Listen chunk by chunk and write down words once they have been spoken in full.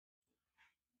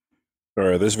All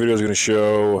right, this video is going to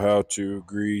show how to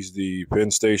grease the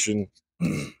pin station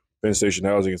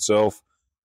housing itself.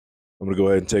 I'm going to go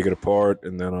ahead and take it apart,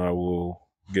 and then I will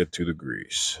get to the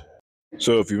grease.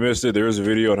 So if you missed it, there is a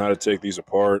video on how to take these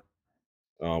apart,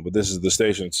 but this is the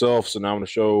station itself. So now I'm going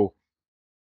to show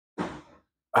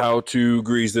how to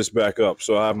grease this back up.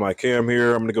 So I have my cam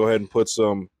here. I'm going to go ahead and put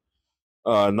some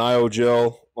Nio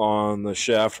gel on the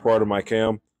shaft part of my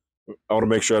cam. I want to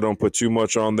make sure I don't put too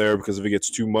much on there, because if it gets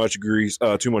too much grease,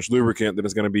 too much lubricant, then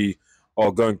it's going to be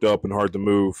all gunked up and hard to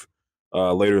move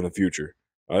later in the future.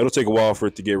 It'll take a while for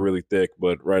it to get really thick,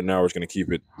 but right now we're just going to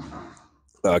keep it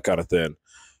kind of thin.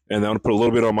 And then I'm going to put a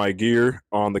little bit on my gear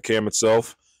on the cam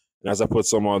itself. And as I put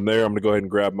some on there, I'm going to go ahead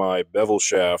and grab my bevel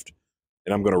shaft,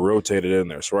 and I'm going to rotate it in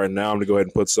there. So right now I'm going to go ahead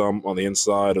and put some on the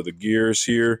inside of the gears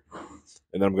here,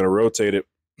 and then I'm going to rotate it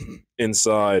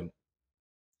inside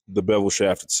the bevel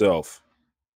shaft itself.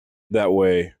 That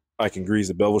way I can grease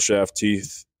the bevel shaft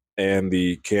teeth and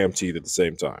the cam teeth at the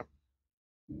same time.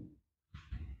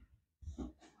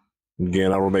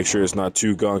 Again, I want to make sure it's not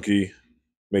too gunky.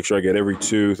 Make sure I get every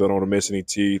tooth. I don't want to miss any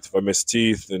teeth. If I miss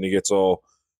teeth, then it gets all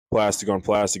plastic on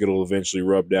plastic. It'll eventually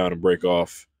rub down and break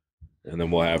off, and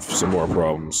then we'll have some more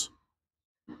problems.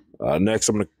 Next,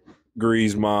 I'm going to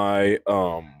grease my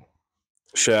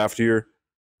shaft here.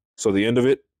 So the end of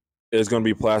it is going to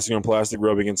be plastic on plastic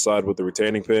rubbing inside with the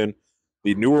retaining pin.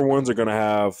 The newer ones are going to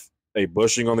have a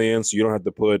bushing on the end, so you don't have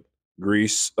to put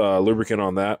grease, lubricant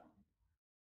on that.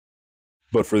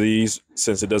 But for these,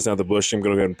 since it doesn't have the bushing, I'm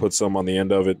going to go ahead and put some on the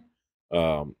end of it.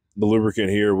 The lubricant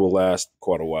here will last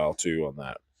quite a while too on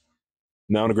that.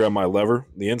 Now I'm going to grab my lever.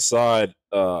 The inside,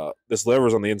 this lever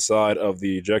is on the inside of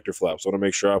the ejector flap, so I want to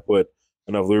make sure I put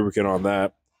enough lubricant on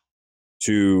that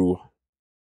to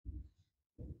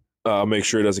make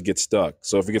sure it doesn't get stuck.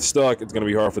 So if it gets stuck, it's going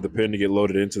to be hard for the pin to get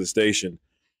loaded into the station,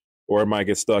 or it might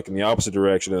get stuck in the opposite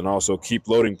direction and also keep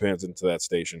loading pins into that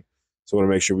station. So I want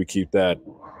to make sure we keep that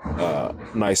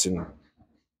nice and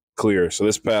clear. So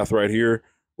this path right here,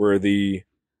 where the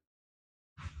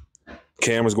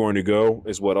cam is going to go,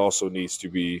 is what also needs to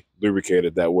be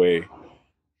lubricated. That way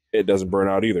it doesn't burn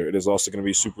out either. It is also going to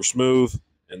be super smooth,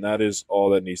 and that is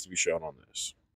all that needs to be shown on this.